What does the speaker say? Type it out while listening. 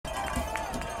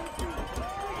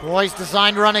Boys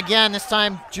designed run again. This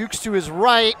time jukes to his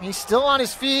right. He's still on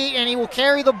his feet, and he will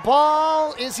carry the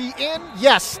ball. Is he in?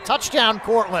 Yes. Touchdown,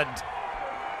 Cortland.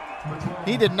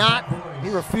 He did not. He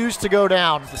refused to go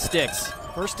down. The sticks.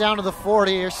 First down to the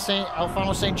 40. Here's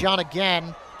Alphonso St. John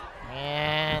again.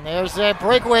 And there's a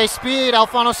breakaway speed.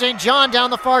 Alphonso St. John down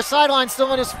the far sideline,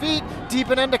 still on his feet, deep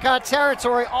in Endicott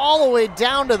territory, all the way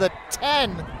down to the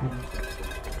 10.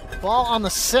 Ball on the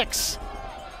 6.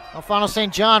 Alphonso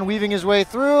St. John weaving his way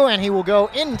through, and he will go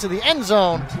into the end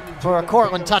zone for a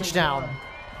Cortland touchdown.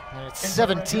 And it's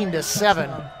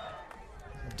 17-7.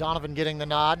 Donovan getting the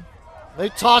nod. They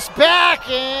toss back,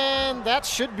 and that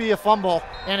should be a fumble,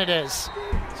 and it is.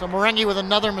 So Marengi with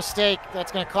another mistake.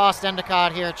 That's going to cost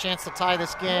Endicott here a chance to tie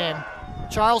this game.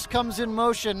 Charles comes in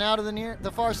motion now to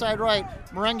the far side right.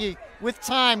 Marengi with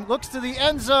time looks to the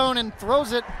end zone and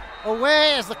throws it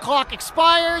away as the clock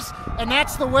expires, and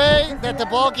that's the way that the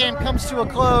ball game comes to a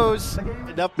close.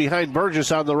 Up behind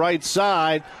Burgess on the right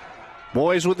side.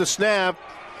 Boys with the snap.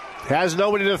 Has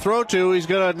nobody to throw to.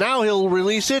 He'll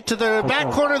release it to the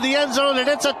back corner of the end zone, and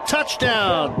it's a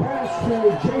touchdown.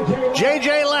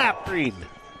 J.J. Lapp.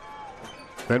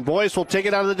 And Boyce will take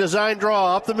it out of the design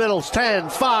draw. Up the middle, 10,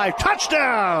 5,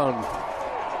 touchdown!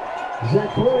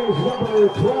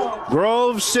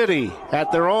 Grove City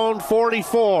at their own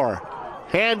 44.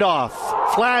 Handoff,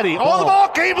 Flatty. Oh, the ball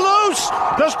came loose!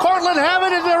 Does Cortland have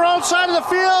it in their own side of the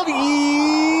field?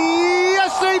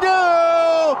 Yes, they do!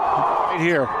 Right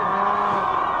here.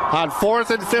 On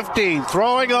 4th and 15,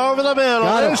 throwing over the middle.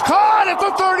 It is caught at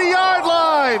the 30-yard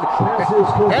line.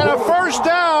 And a first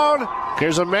down.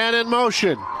 Here's a man in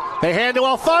motion. They hand to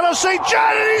Alphonso St.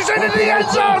 John, and he's into the end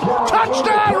zone.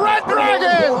 Touchdown, Red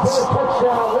Dragons.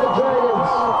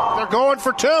 They're going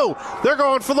for 2. They're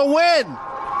going for the win.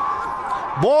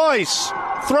 Boyce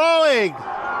throwing.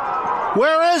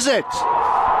 Where is it?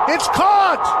 It's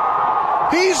caught.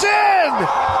 He's in.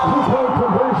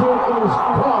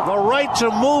 The right to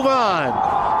move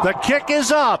on. The kick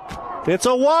is up. It's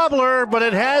a wobbler, but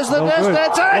it has the distance.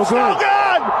 It's no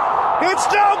good. It's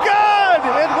no good.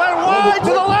 It went wide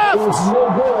to the left.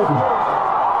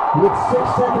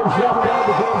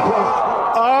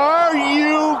 Are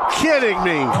you kidding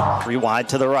me? 3 wide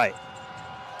to the right.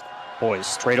 Boyce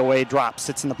straight away drops,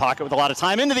 sits in the pocket with a lot of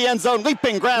time, into the end zone,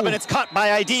 leaping, grab, and it's caught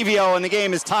by Idevio, and the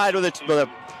game is tied with a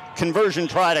conversion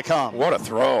try to come. What a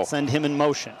throw. Send him in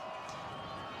motion.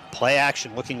 Play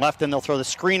action, looking left, and they'll throw the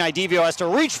screen. Idevio has to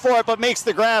reach for it, but makes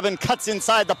the grab and cuts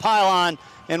inside the pylon,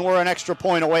 and we're an extra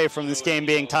point away from this game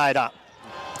being tied up.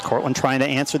 Cortland trying to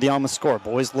answer the Alma score.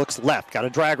 Boyce looks left, got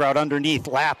a drag route underneath.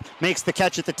 Lapp makes the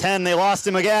catch at the 10. They lost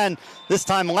him again. This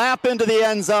time Lapp into the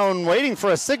end zone, waiting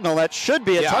for a signal that should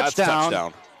be a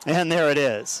touchdown. And there it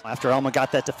is. After Alma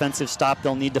got that defensive stop,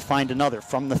 they'll need to find another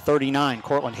from the 39.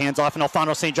 Cortland hands off, and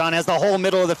Alphonso St. John has the whole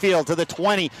middle of the field to the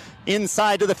 20,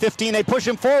 inside to the 15. They push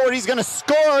him forward. He's going to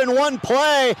score in one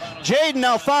play. Jaden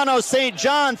Alphonso St.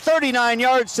 John, 39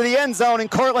 yards to the end zone, and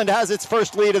Cortland has its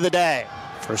first lead of the day.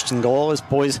 First and goal as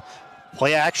Boys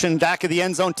play action back of the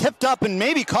end zone, tipped up and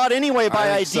maybe caught anyway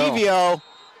by Idevio. So.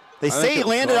 They say he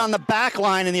landed on the back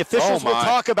line, and the officials will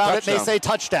talk about it, and they say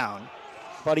touchdown.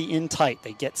 Buddy in tight.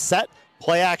 They get set.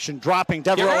 Play action, dropping.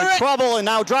 Devereaux in trouble, and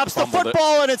now drops the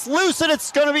football, and it's loose, and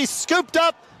it's going to be scooped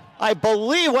up. I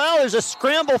believe, well, there's a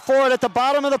scramble for it at the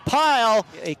bottom of the pile.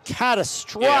 A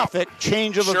catastrophic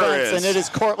change of events, and it is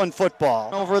Cortland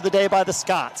football. Over the day by the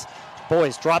Scots.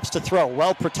 Boyce drops to throw,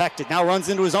 well protected. Now runs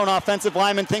into his own offensive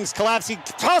lineman. Things collapse. He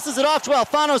tosses it off to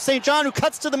Alphonso St. John, who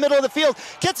cuts to the middle of the field,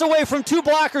 gets away from 2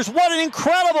 blockers. What an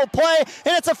incredible play,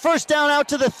 and it's a first down out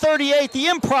to the 38. The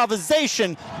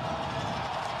improvisation.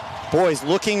 Boyce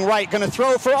looking right, going to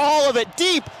throw for all of it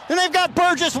deep, and they've got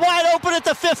Burgess wide open at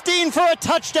the 15 for a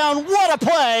touchdown. What a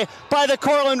play by the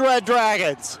Cortland Red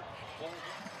Dragons.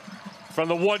 From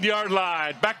the 1-yard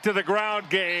line, back to the ground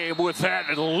game with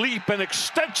that leap and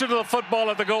extension of the football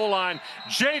at the goal line.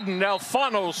 Jaden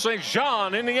Alphonso St.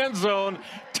 John in the end zone.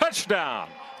 Touchdown,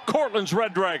 Cortland's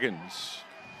Red Dragons.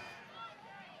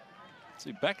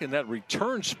 See, back in that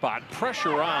return spot,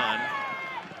 pressure on.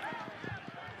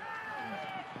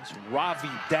 It's Ravi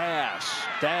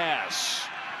Das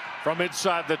from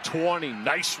inside the 20.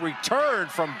 Nice return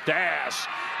from Das.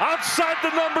 Outside the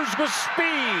numbers with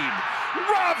speed.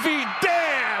 Ravi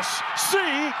Das.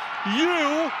 See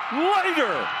you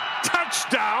later.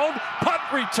 Touchdown, punt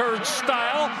return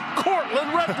style,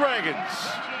 Cortland Red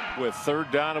Dragons. With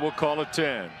 3rd down, and we'll call it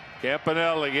 10.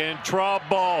 Campanelli in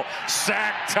trouble.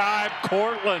 Sack time,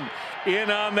 Cortland. In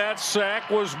on that sack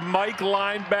was Mike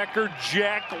linebacker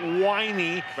Jack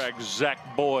Winey. Zach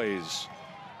Boyes.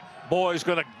 Boys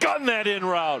gonna gun that in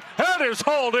route. Head is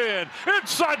hauled in.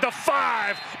 Inside the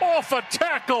 5. Off a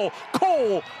tackle.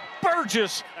 Cole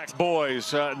Burgess.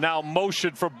 Boys now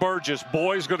motion for Burgess.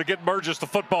 Boys gonna get Burgess the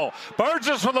football.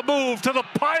 Burgess with a move to the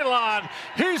pylon.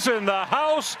 He's in the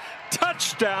house.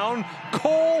 Touchdown,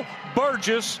 Cole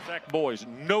Burgess. Boys,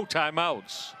 no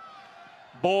timeouts.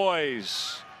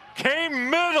 Boys came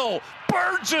middle.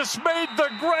 Burgess made the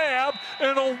grab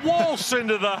and a waltz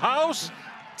into the house.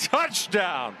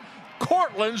 Touchdown,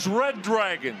 Cortland's Red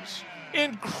Dragons.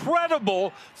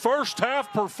 Incredible first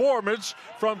half performance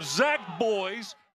from Zach Boys.